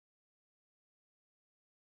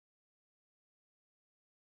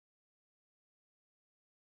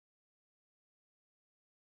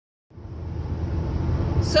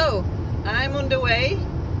So I'm on the way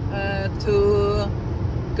to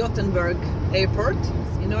Gothenburg airport.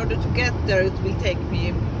 In order to get there it will take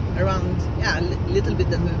me around a little bit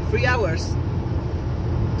than 3 hours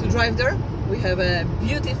to drive there. We have a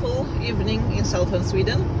beautiful evening in southern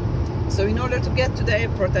Sweden. So in order to get to the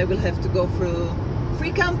airport I will have to go through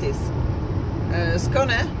 3 counties.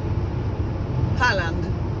 Skåne, Halland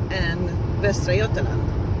and Västra Götaland.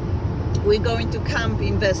 We're going to camp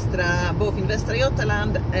in both in Västra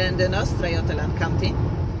Götaland and in Östra Götaland county.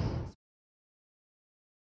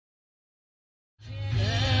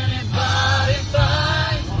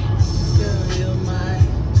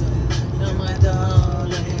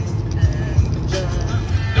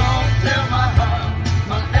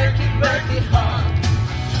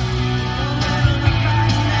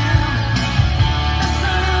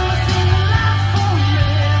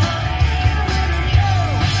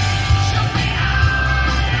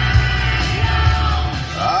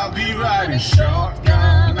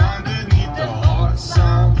 Shotgun underneath the heart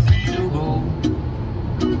sound feelable.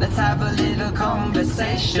 Let's have a little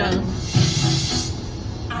conversation.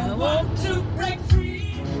 I want to break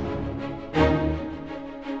free.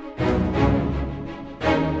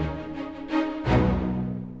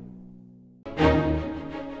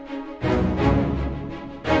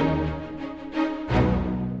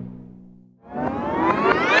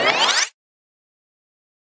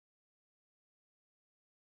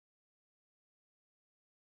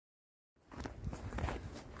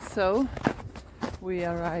 So we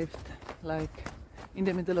arrived like in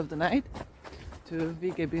the middle of the night to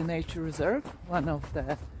Viggeby Nature Reserve, one of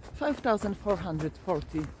the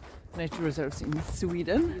 5,440 nature reserves in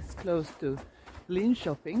Sweden. It's close to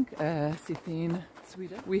Linköping, a city in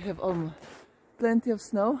Sweden. We have plenty of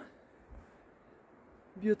snow,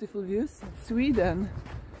 beautiful views. Sweden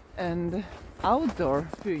and outdoor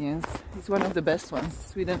experience is one of the best ones.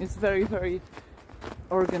 Sweden is very, very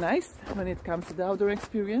organized when it comes to the outdoor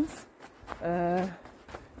experience.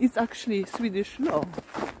 It's actually Swedish law,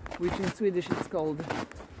 which in Swedish is called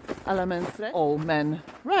Allemansrätten, all men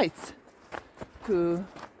rights to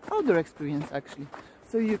outdoor experience actually.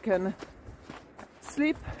 So you can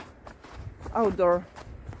sleep outdoor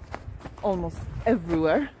almost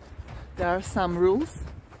everywhere. There are some rules.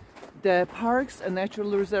 The parks and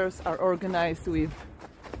natural reserves are organized with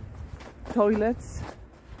toilets,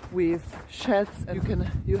 with sheds,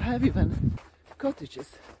 and you have even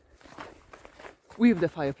cottages with the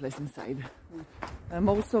fireplace inside.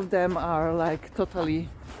 Most of them are like totally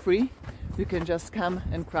free. You can just come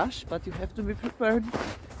and crash, but you have to be prepared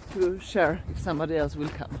to share if somebody else will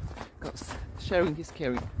come, because sharing is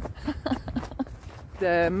caring.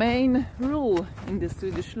 The main rule in the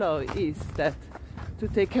Swedish law is that to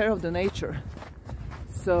take care of the nature.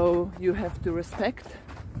 So you have to respect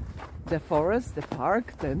the forest, the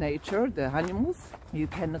park, the nature, the animals. You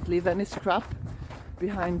cannot leave any scrap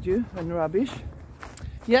behind you and rubbish.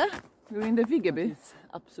 Yeah, we're in the Viggeby. It's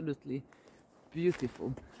absolutely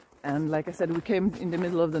beautiful. And like I said, we came in the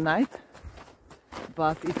middle of the night,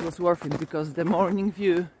 but it was worth it because the morning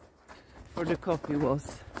view for the coffee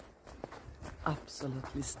was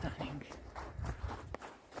absolutely stunning.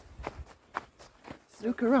 Let's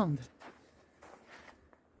look around.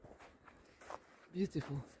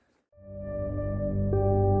 Beautiful.